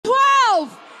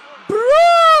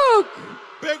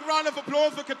round of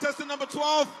applause for contestant number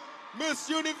 12, Miss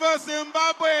Universe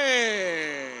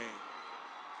Zimbabwe.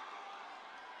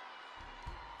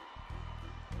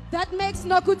 That makes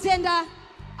Nokutenda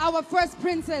our first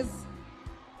princess.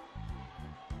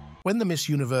 When the Miss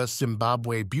Universe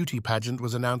Zimbabwe beauty pageant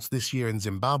was announced this year in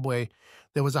Zimbabwe,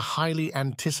 there was a highly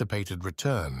anticipated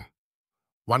return.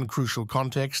 One crucial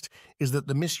context is that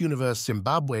the Miss Universe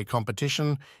Zimbabwe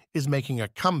competition is making a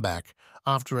comeback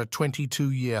after a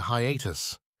 22-year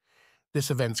hiatus. This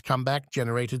event's comeback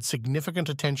generated significant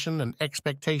attention and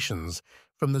expectations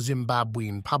from the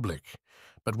Zimbabwean public.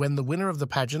 But when the winner of the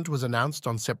pageant was announced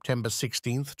on September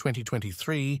 16,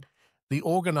 2023, the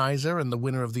organizer and the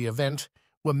winner of the event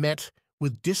were met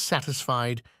with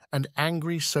dissatisfied and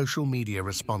angry social media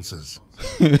responses.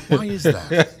 Why is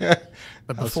that?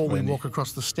 But before we walk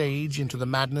across the stage into the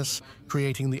madness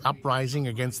creating the uprising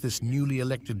against this newly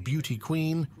elected beauty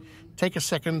queen, take a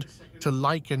second to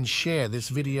like and share this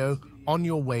video on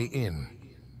your way in.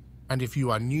 And if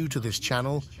you are new to this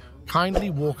channel,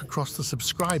 kindly walk across the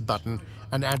subscribe button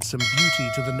and add some beauty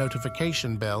to the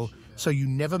notification bell so you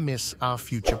never miss our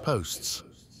future posts.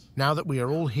 Now that we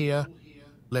are all here,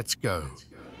 let's go.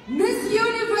 Miss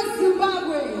Universe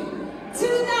Zimbabwe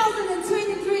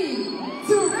 2023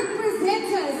 to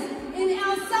represent us in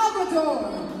El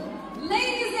Salvador.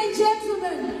 Ladies and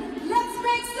gentlemen, let's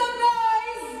make some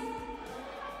noise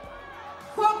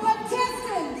for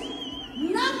contestant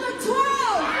number 12.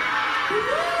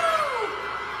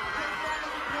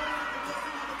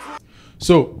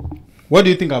 So, what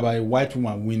do you think about a white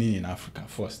woman winning in Africa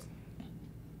first?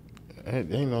 There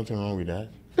ain't nothing wrong with that.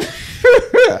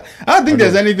 I don't think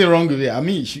there's anything wrong with it. I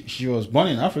mean, she was born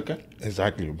in Africa.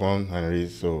 Exactly, born and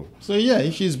raised, so yeah,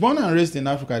 if she's born and raised in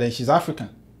Africa, then she's African.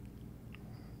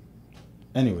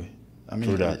 Anyway, I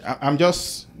mean, I'm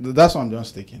just, that's what I'm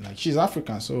just thinking. Like, she's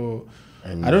African, so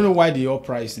and I don't know why the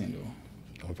uprising though.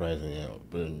 Uprising, yeah.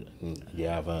 But they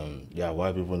have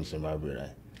white people in Zimbabwe,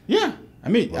 right? Yeah, I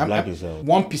mean,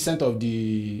 1% of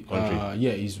the country,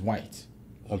 yeah, is white.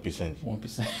 1%.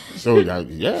 1%. So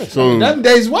yeah, so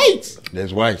there is white.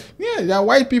 There's white. Yeah, there are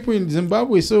white people in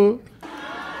Zimbabwe. So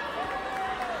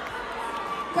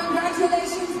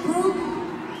congratulations, group.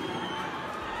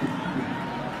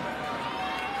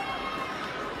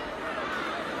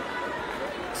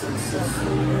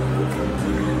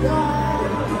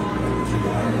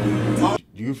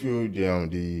 Do you feel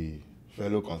the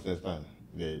fellow contestants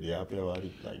they happy about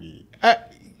it?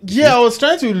 yeah, I was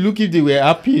trying to look if they were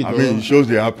happy. I mean, it shows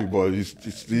they're happy, but it's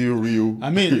still real. I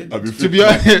mean, to be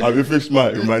honest, I'll be fixed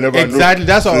smart. You might never exactly. know.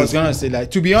 That's what I was gonna say.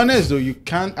 Like, to be honest, though, you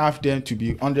can't have them to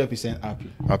be 100%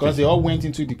 happy because they all went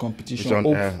into the competition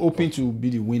hoping to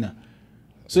be the winner.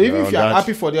 So even if you're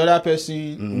happy for the other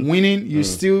person winning, you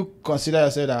still consider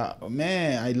yourself that, oh,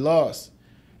 man, I lost.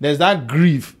 There's that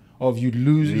grief of you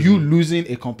losing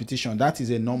a competition. That is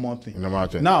a normal thing.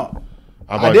 Now,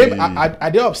 are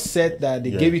they upset that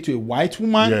they gave it to a white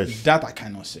woman? Yes. That I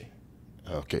cannot say.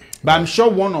 Okay. But I'm sure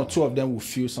one or two of them will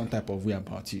feel some type of way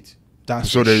about it.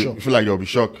 That's so they sure. feel like they'll be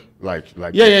shocked.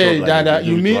 Yeah.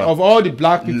 You mean of all the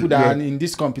black people that are in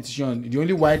this competition, the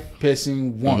only white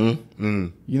person won.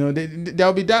 You know,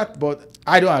 there'll be that, but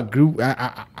I don't agree.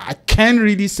 I can't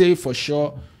really say for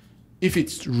sure if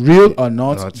it's real or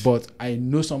not, but I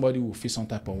know somebody will feel some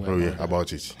type of way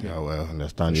about it. Yeah, well,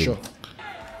 understand it. Sure.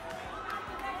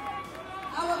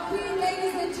 Our queen,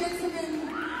 ladies and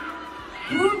gentlemen,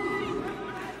 group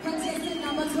contestant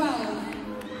number 12.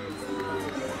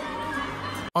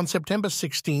 On September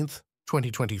 16th,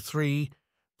 2023,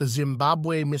 the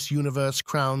Zimbabwe Miss Universe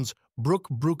crowns Brooke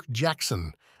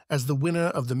Jackson as the winner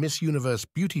of the Miss Universe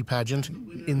beauty pageant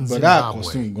in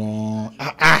Zimbabwe.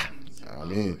 I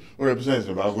mean, who represents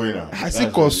Zimbabwe now? I see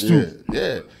costume.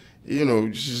 Yeah. You know,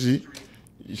 you see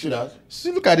that?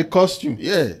 See, look at the costume.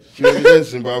 Yeah, she represents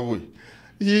Zimbabwe.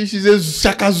 She says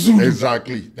Shaka Zulu.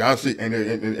 Exactly. That's it. And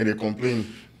they complain.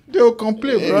 They'll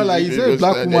complain, bro. Like, it's a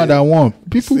black woman that won.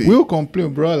 People will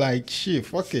complain, bro. Like, shit,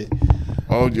 fuck it.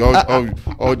 All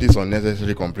this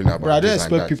unnecessary complaining about. Bro, I don't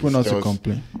expect people not to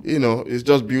complain. You know, it's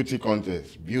just beauty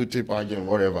contest, beauty pageant,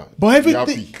 whatever. But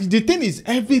everything, the thing is,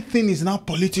 everything is now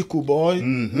political, boy.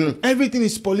 Everything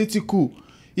is political.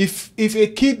 If a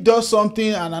kid does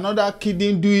something and another kid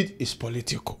didn't do it, it's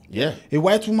political. Yeah. A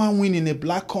white woman win in a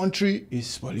black country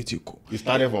is political. It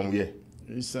started from where?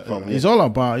 It's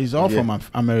all from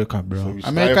America, bro. So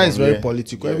America is very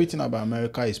political. Everything about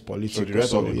America is political. So the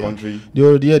rest of the country,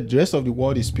 the rest of the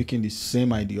world is speaking the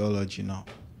same ideology now.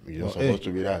 You're supposed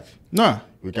to be that. Nah,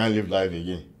 we can't live life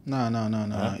again. No.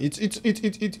 Huh?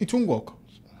 It won't work.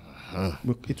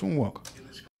 It won't work.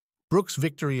 Brooke's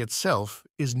victory itself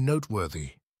is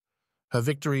noteworthy. Her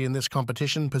victory in this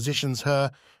competition positions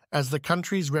her as the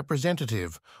country's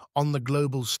representative on the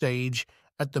global stage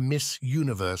at the Miss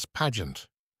Universe pageant.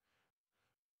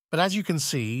 But as you can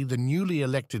see, the newly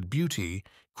elected beauty,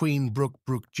 Queen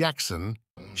Brooke Jackson,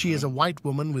 she is a white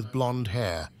woman with blonde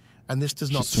hair, and this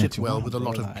does not sit well with a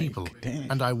lot of people,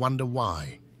 and I wonder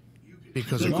why.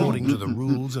 Because according to the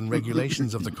rules and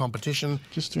regulations of the competition...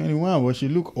 Just 21, but she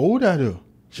look older though.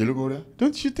 She look older?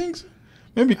 Don't you think so?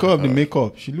 Maybe because of the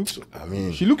makeup. She looks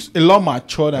a lot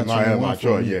mature than 21.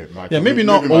 Mature. Yeah, maybe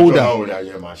not older.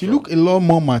 Yeah, she look a lot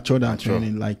more mature than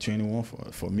 21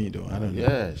 for me though. I don't know.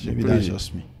 Yeah, maybe that's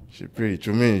just me. She pretty.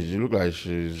 To me, she look like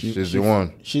she's the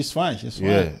one. She's fine.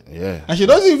 Yeah. And she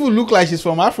doesn't even look like she's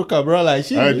from Africa, bro. Like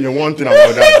she. The one thing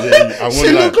about that, I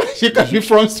she look like she could be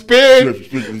from Spain,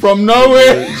 from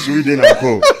Norway, Sweden, and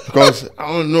co. Because I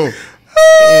don't know.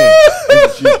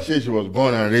 She was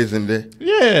born and raised in there.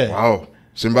 Yeah. Wow.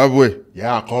 Zimbabwe.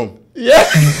 Yeah, come. Yeah.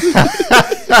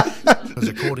 Because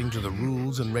according to the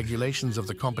rules and regulations of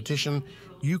the competition,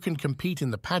 you can compete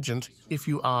in the pageant if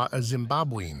you are a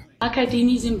Zimbabwean.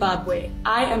 Akadini, Zimbabwe.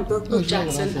 I am Brooke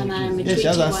Jackson, and I am a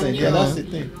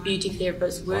 21-year-old beauty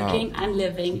therapist working and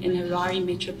living in Harare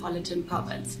Metropolitan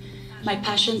Province. My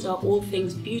passions are all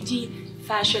things beauty,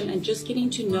 fashion, and just getting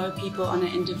to know people on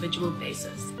an individual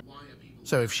basis.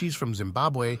 So if she's from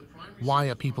Zimbabwe, why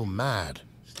are people mad?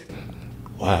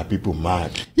 Why are people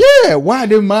mad? Yeah, why are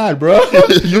they mad, bro?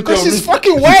 Because she's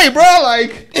fucking white, bro.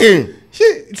 Like,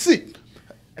 see.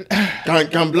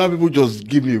 Can black people just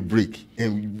give me a break?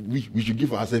 And we should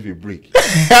give ourselves a break.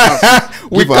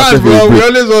 We can't, bro. We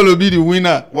always want to be the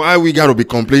winner. Why we got to be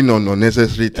complaining on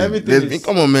unnecessary things?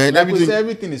 Come on, man.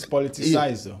 Everything is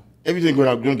politicized, though. Everything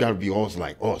don't gotta be us,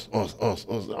 like us.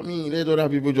 I mean, let other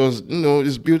people just,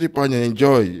 this beauty pageant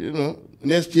enjoy,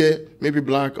 Next year, maybe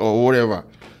black or whatever.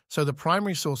 So the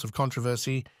primary source of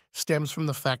controversy stems from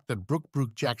the fact that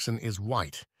Brooke Jackson is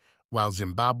white, while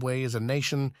Zimbabwe is a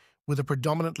nation with a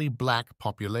predominantly black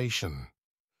population.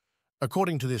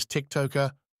 According to this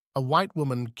TikToker, a white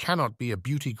woman cannot be a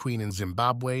beauty queen in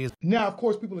Zimbabwe. Now, of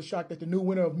course, people are shocked that the new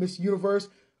winner of Miss Universe,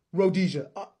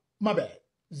 Rhodesia,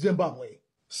 Zimbabwe.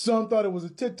 Some thought it was a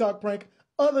TikTok prank.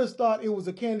 Others thought it was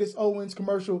a Candace Owens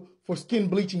commercial for skin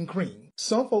bleaching cream.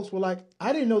 Some folks were like,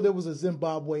 I didn't know there was a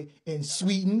Zimbabwe in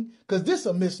Sweden, because this is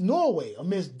a Miss Norway, a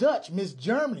Miss Dutch, Miss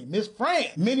Germany, Miss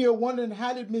France. Many are wondering,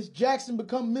 how did Miss Jackson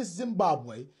become Miss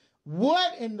Zimbabwe?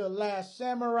 What in the Last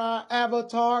Samurai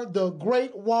Avatar, the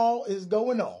Great Wall, is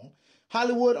going on?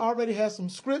 Hollywood already has some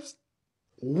scripts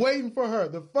waiting for her.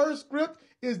 The first script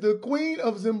is The Queen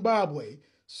of Zimbabwe.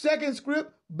 Second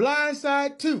script,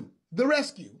 Blindside 2, The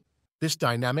Rescue. This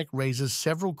dynamic raises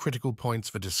several critical points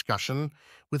for discussion,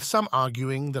 with some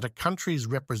arguing that a country's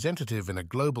representative in a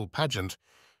global pageant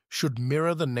should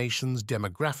mirror the nation's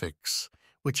demographics,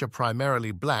 which are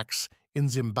primarily blacks in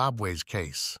Zimbabwe's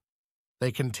case.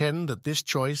 They contend that this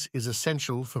choice is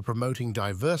essential for promoting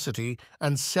diversity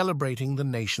and celebrating the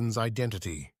nation's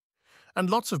identity. And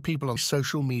lots of people on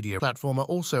social media platform are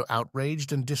also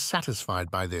outraged and dissatisfied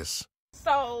by this.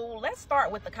 So let's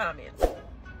start with the comments.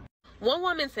 One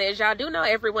woman says, y'all do know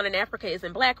everyone in Africa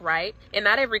isn't black, right? And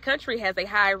not every country has a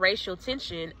high racial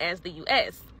tension as the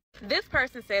U.S. This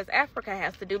person says Africa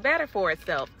has to do better for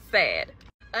itself. Sad.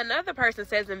 Another person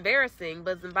says embarrassing,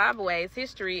 but Zimbabwe's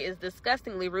history is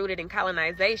disgustingly rooted in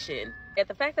colonization. Yet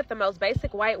the fact that the most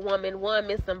basic white woman won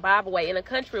Miss Zimbabwe in a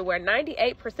country where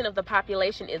 98% of the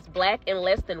population is black and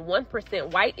less than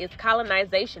 1% white is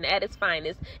colonization at its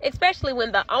finest, especially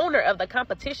when the owner of the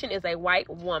competition is a white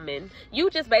woman. You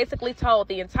just basically told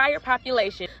the entire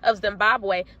population of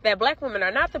Zimbabwe that black women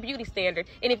are not the beauty standard,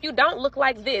 and if you don't look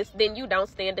like this, then you don't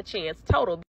stand a chance.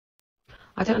 Total.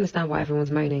 I don't understand why everyone's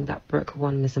moaning that Brooke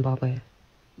won Miss Zimbabwe.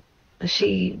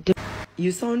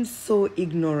 You sound so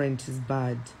ignorant is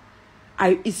bad.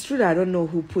 It's true that I don't know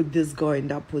who put this girl in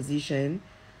that position,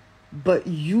 but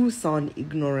you sound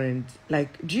ignorant.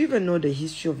 Like, do you even know the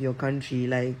history of your country?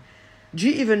 Like, do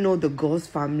you even know the girl's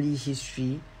family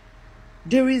history?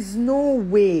 There is no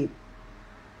way,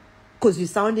 because you're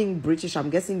sounding British, I'm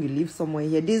guessing you live somewhere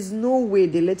here. There's no way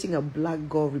they're letting a black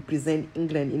girl represent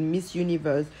England in Miss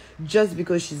Universe just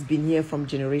because she's been here from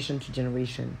generation to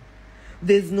generation.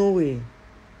 There's no way.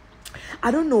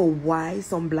 I don't know why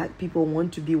some black people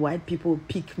want to be white people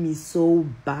pick me so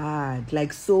bad.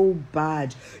 Like, so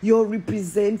bad. You're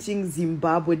representing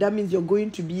Zimbabwe. That means you're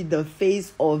going to be the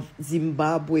face of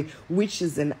Zimbabwe, which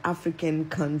is an African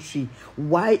country.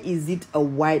 Why is it a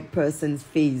white person's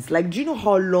face? Like, do you know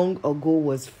how long ago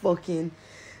was fucking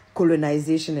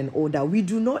colonization and all that? We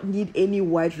do not need any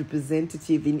white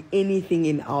representative in anything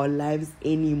in our lives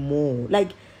anymore. Like,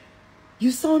 You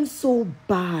sound so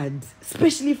bad,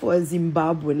 especially for a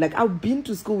Zimbabwean. Like, I've been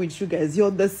to school with you guys.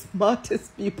 You're the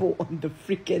smartest people on the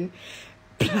freaking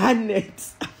planet.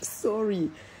 I'm sorry.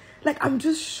 Like, I'm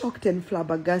just shocked and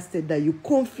flabbergasted that you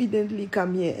confidently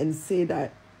come here and say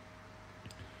that.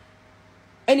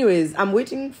 Anyways, I'm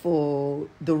waiting for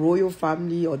the royal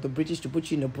family or the British to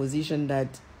put you in a position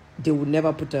that they would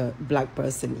never put a black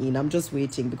person in. I'm just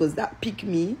waiting because that pick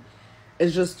me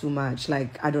is just too much.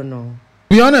 Like, I don't know.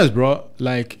 Be honest, bro.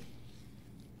 Like,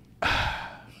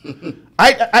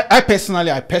 I personally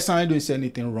don't see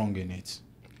anything wrong in it.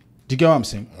 Do you get what I'm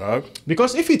saying?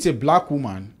 Because if it's a black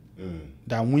woman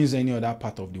that wins any other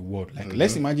part of the world, like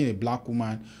let's imagine a black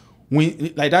woman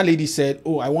win, like that lady said,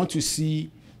 "Oh, I want to see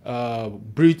UK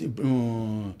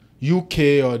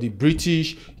or the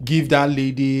British give that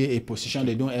lady a position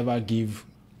they don't ever give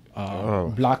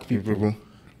black people."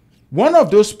 One of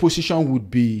those positions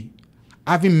would be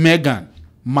having Meghan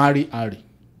marry Harry.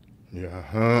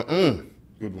 Yeah,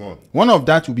 good one. One of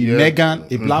that would be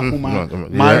Meghan, a black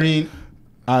woman, marrying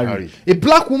Harry. A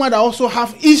black woman that also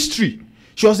have history.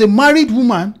 She was a married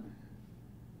woman.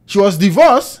 She was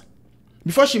divorced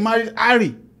before she married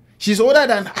Harry. She's older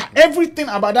than everything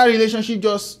about that relationship.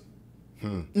 Just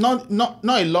not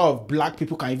a lot of black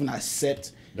people can even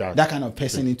accept that kind of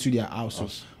person into their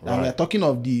houses. Right. And we are talking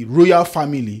of the royal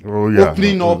family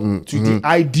opening up to the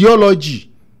ideology.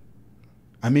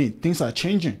 I mean, things are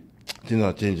changing. Things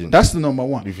are changing. That's the number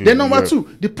one. Then number two,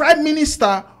 the prime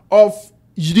minister of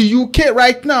the UK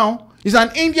right now is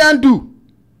an Indian dude.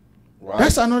 Right.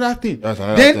 That's another thing.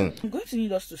 I'm going to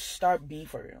need us to start being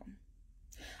for real.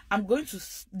 I'm going to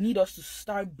need us to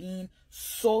start being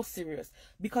so serious,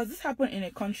 because this happened in a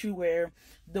country where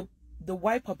the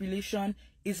white population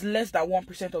is less than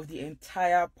 1% of the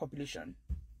entire population.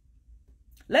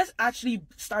 Let's actually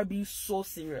start being so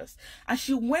serious. And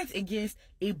she went against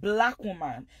a black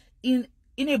woman in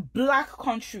a black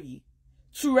country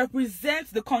to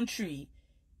represent the country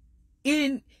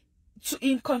in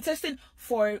contesting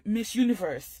for Miss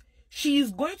Universe. She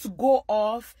is going to go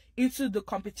off into the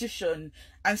competition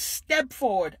and step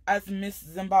forward as Miss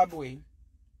Zimbabwe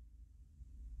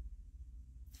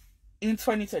in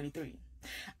 2023.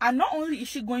 And not only is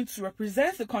she going to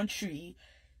represent the country,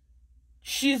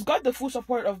 she's got the full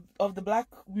support of the black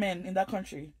men in that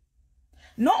country.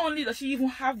 Not only does she even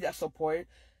have their support,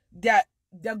 they're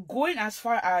going as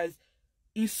far as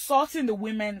insulting the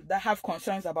women that have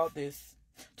concerns about this.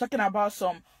 Talking about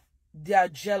they are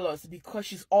jealous because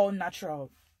she's all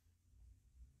natural.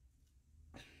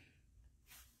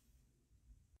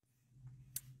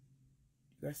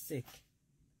 You're sick.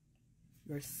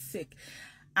 You're sick.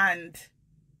 And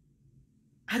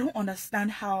I don't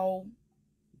understand how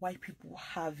white people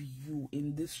have you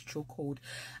in this chokehold.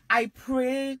 I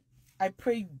pray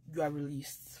you are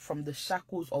released from the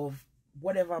shackles of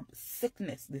whatever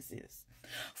sickness this is.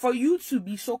 For you to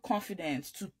be so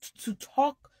confident, to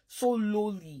talk so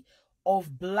lowly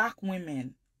of black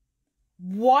women.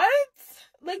 What?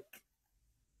 Like,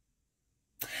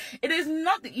 it is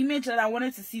not the image that I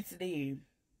wanted to see today.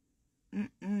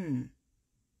 Knowing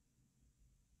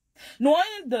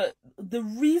the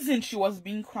reason she was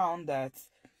being crowned that,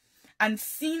 and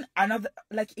seeing another,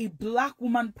 like a black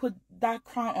woman put that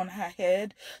crown on her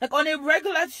head, like on a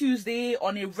regular Tuesday,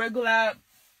 on a regular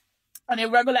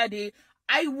day,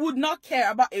 I would not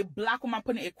care about a black woman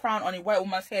putting a crown on a white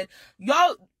woman's head.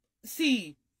 Y'all,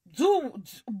 see,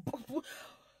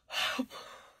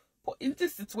 in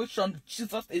this situation,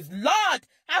 Jesus is Lord,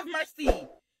 have mercy.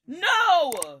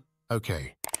 No!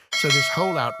 Okay, so this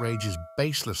whole outrage is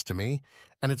baseless to me,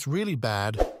 and it's really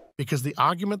bad because the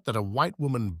argument that a white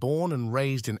woman born and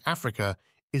raised in Africa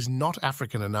is not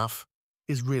African enough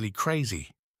is really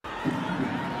crazy.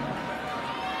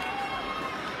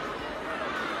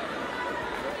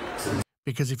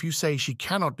 Because if you say she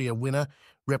cannot be a winner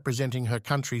representing her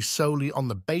country solely on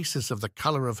the basis of the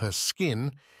color of her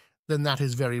skin, then that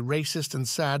is very racist and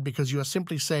sad, because you are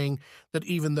simply saying that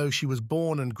even though she was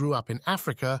born and grew up in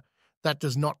Africa, that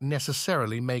does not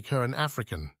necessarily make her an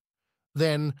African.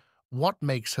 Then, what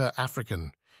makes her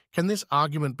African? Can this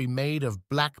argument be made of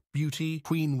black beauty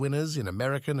queen winners in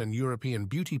American and European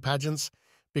beauty pageants?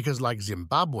 Because like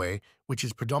Zimbabwe, which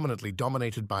is predominantly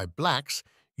dominated by blacks,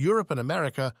 Europe and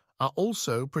America are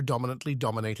also predominantly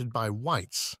dominated by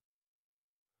whites.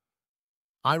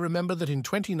 I remember that in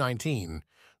 2019,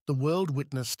 the world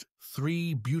witnessed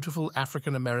 3 beautiful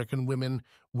African-American women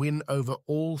win over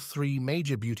all 3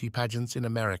 major beauty pageants in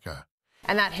America.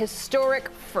 And that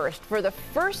historic first, for the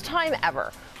first time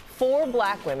ever, 4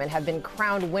 black women have been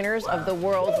crowned winners of the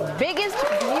world's biggest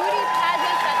beauty pageant.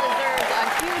 That deserves a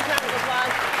huge round of applause.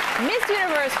 Miss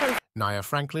Universe from Nia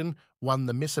Franklin won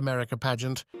the Miss America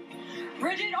pageant.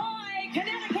 Bridget Oy,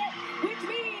 Connecticut, which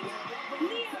means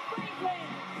Nia Franklin,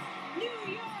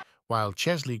 New York. While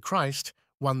Chesley Christ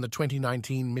won the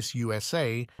 2019 Miss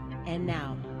USA. And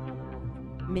now,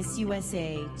 Miss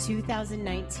USA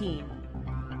 2019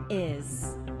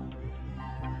 is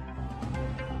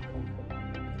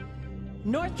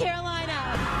North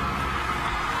Carolina.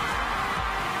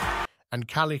 And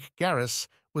Kalik Garris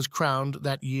was crowned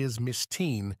that year's Miss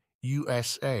Teen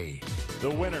USA. The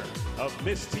winner of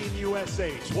Miss Teen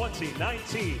USA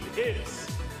 2019 is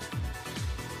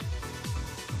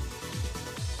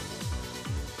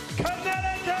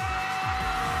Connecticut!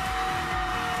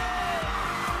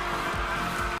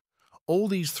 All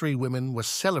these three women were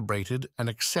celebrated and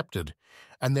accepted,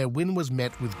 and their win was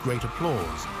met with great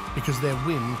applause, because their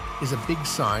win is a big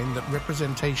sign that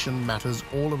representation matters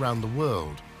all around the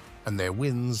world, and their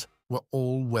wins were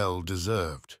all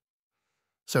well-deserved.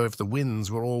 So if the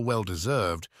wins were all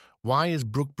well-deserved, why is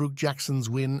Brooke Jackson's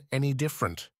win any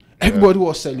different? Everybody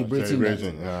was celebrating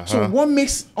that. So what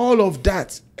makes all of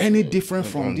that any different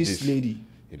from this lady?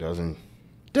 It doesn't.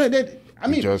 I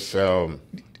mean, just I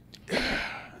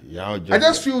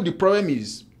just feel the problem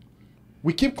is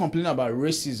we keep complaining about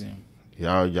racism.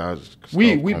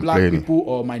 We black people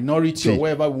or minority or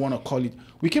whatever we want to call it,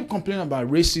 we keep complaining about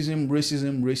racism.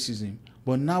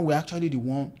 But now we're actually the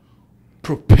one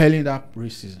propelling that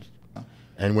racism.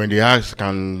 And when they ask,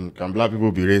 can black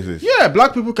people be racist? Yeah,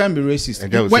 black people can be racist.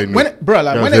 And they will say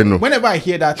no. Whenever I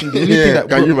hear that thing, the only thing that,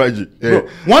 can you imagine? Bro,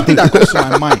 one thing that comes to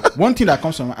my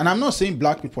mind, and I'm not saying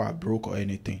black people are broke or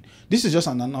anything. This is just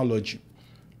an analogy.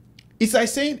 It's like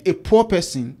saying a poor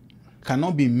person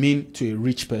cannot be mean to a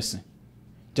rich person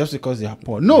just because they are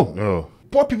poor. No.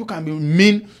 Poor people can be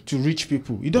mean to rich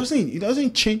people. It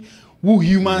doesn't change who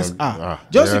humans are.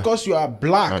 Just because you are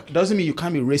black doesn't mean you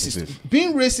can't be racist.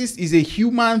 Being racist is a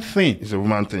human thing. It's a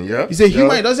human thing, yeah. It's a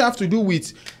human. It doesn't have to do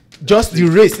with just the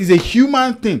race. It's a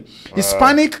human thing.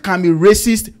 Hispanic can be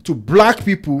racist to black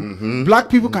people. Black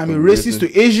people can be racist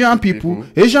to Asian people.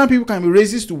 Asian people can be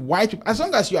racist to white people. As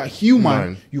long as you are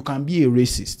human, you can be a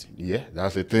racist. Yeah,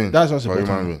 that's the thing. That's what's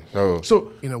important.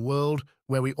 So in a world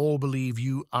where we all believe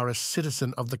you are a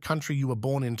citizen of the country you were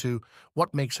born into,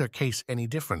 what makes her case any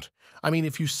different? I mean,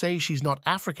 if you say she's not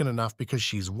African enough because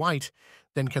she's white,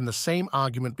 then can the same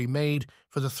argument be made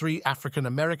for the 3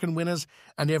 African-American winners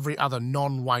and every other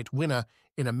non-white winner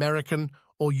in American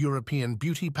or European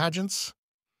beauty pageants?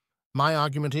 My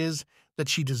argument is that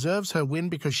she deserves her win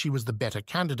because she was the better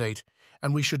candidate,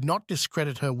 and we should not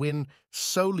discredit her win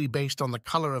solely based on the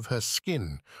color of her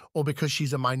skin or because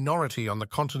she's a minority on the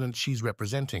continent she's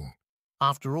representing.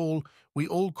 After all, we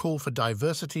all call for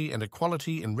diversity and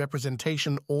equality in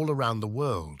representation all around the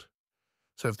world.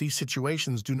 So if these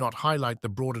situations do not highlight the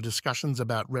broader discussions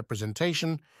about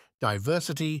representation,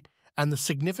 diversity, and the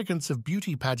significance of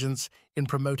beauty pageants in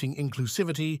promoting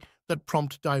inclusivity that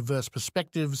prompt diverse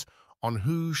perspectives on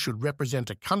who should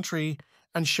represent a country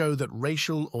and show that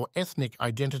racial or ethnic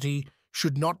identity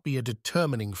should not be a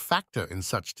determining factor in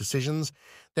such decisions,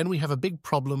 then we have a big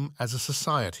problem as a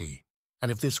society. And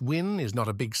if this win is not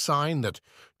a big sign that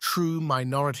true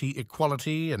minority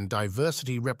equality and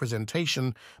diversity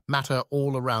representation matter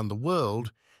all around the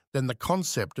world, then the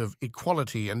concept of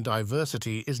equality and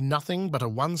diversity is nothing but a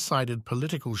one-sided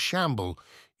political shamble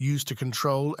used to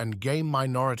control and game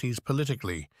minorities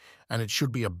politically, and it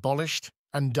should be abolished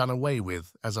and done away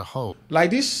with as a whole.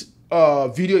 Like this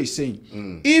video is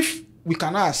saying, if we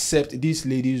cannot accept this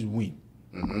lady's win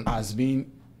as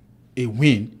being a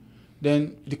win,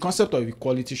 then the concept of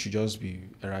equality should just be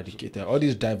eradicated. All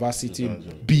this diversity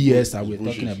BS that we're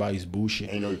talking about is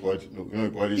bullshit.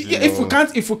 Equality,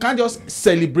 if we can't just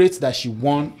celebrate that she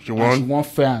won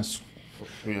fair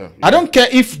and I don't care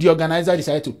if the organizer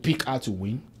decided to pick her to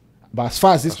win, but as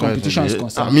far as this competition is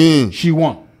concerned, I mean, she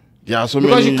won. Yeah, so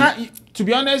because many... you can't. To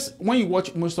be honest, when you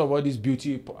watch most of all these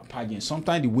beauty pageants,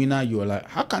 sometimes the winner, you're like,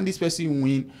 how can this person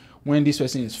win when this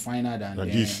person is finer than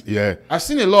this? Yeah, I've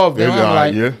seen a lot of them.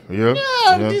 I'm like,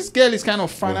 yeah, this girl is kind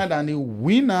of finer than the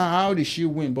winner. How did she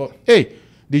win? But hey,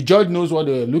 the judge knows what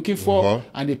they're looking for,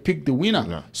 and they pick the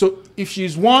winner. So if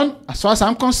she's won, as far as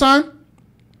I'm concerned,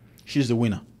 she's the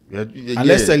winner. And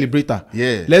let's celebrate her.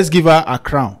 Let's give her a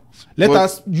crown. Let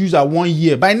us use her 1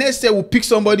 year. By next year, we'll pick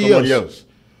somebody else.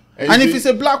 And if it's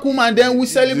a black woman, then we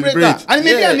celebrate that. And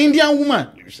maybe an Indian woman.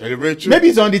 Celebrate you. Maybe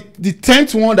it's on the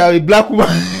 10th one that a black woman.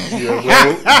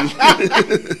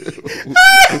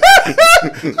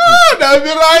 There'll be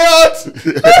riot.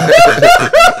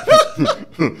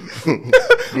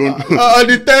 On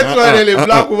the 10th one, the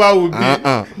black woman will be.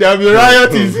 There'll be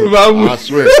riot in Zimbabwe. I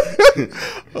swear.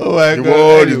 Oh my God. The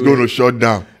world is going to shut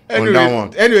down on that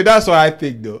one. Anyway, that's what I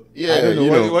think, though. Yeah, I don't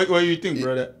know. What do you think,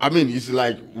 brother? I mean, it's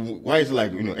like, why is it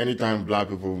like, anytime black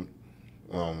people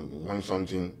want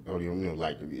something, or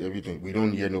like everything, we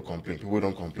don't hear no complaint. People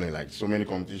don't complain. Like so many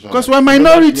competitions. Because we're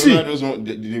minority.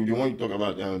 The one you talk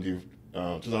about,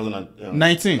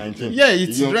 2019. Yeah,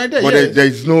 it's right there. But there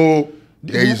is no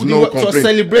complaint. To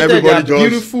celebrate their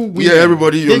beautiful women. Yeah,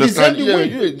 everybody they understand.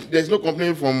 There's no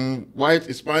complaint from white,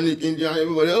 Hispanic, Indian,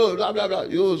 everybody. Oh, blah blah blah.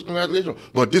 Congratulations.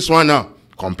 But this one now,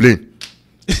 complain.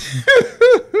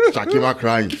 Shakira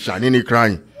crying, Shanini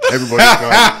crying. Everybody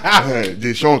crying.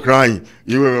 Deshaun crying.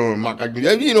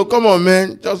 Come on,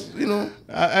 man. Just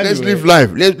let's live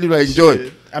life. Let's live life. Enjoy.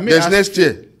 There's next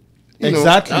year.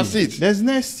 Exactly. That's it. There's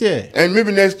next year. And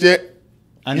maybe next year,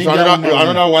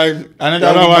 another wife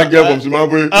girl from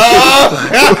Zimbabwe. Win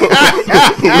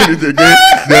it again.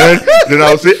 Then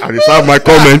I'll say, I reserve my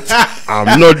comment.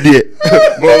 I'm not there.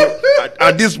 But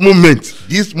at this moment,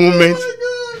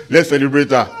 let's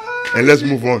celebrate her and let's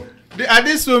move on. At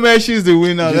this moment, she's the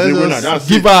winner. Let's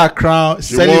give her a crown,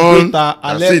 celebrate her,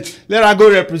 and let her go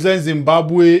represent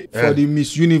Zimbabwe for the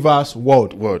Miss Universe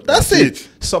world. That's it.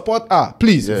 Support her.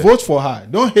 Please vote for her.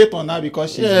 Don't hate on her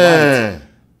because she's white.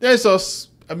 There's us.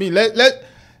 I mean, let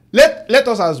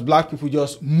us as black people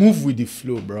just move with the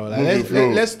flow, bro. Like,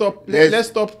 let's stop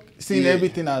seeing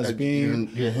everything as being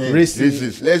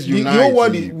racist. Let's unite. The whole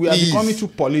world we are becoming too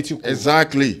political.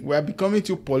 Exactly. We are becoming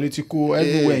too political.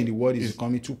 Everywhere in the world is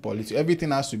becoming too political.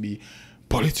 Everything has to be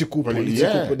political.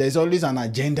 But there's always an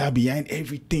agenda behind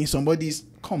everything.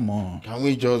 Come on. Can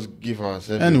we just give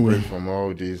ourselves a break from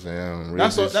all this?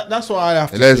 That's what I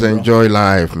have to say. Let's enjoy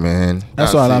life, man.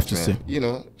 That's what I have to say.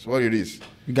 It's what it is.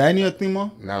 You got anything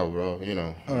more? No, bro. All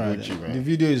right. Gucci, man. The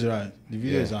video is right. The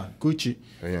video is on. Gucci.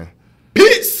 Yeah.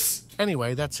 Peace.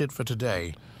 Anyway, that's it for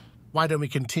today. Why don't we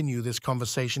continue this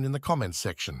conversation in the comments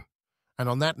section? And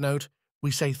on that note,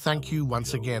 we say thank you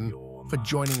once again for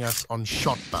joining us on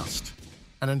Shot Bust.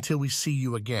 And until we see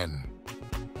you again,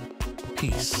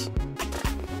 peace.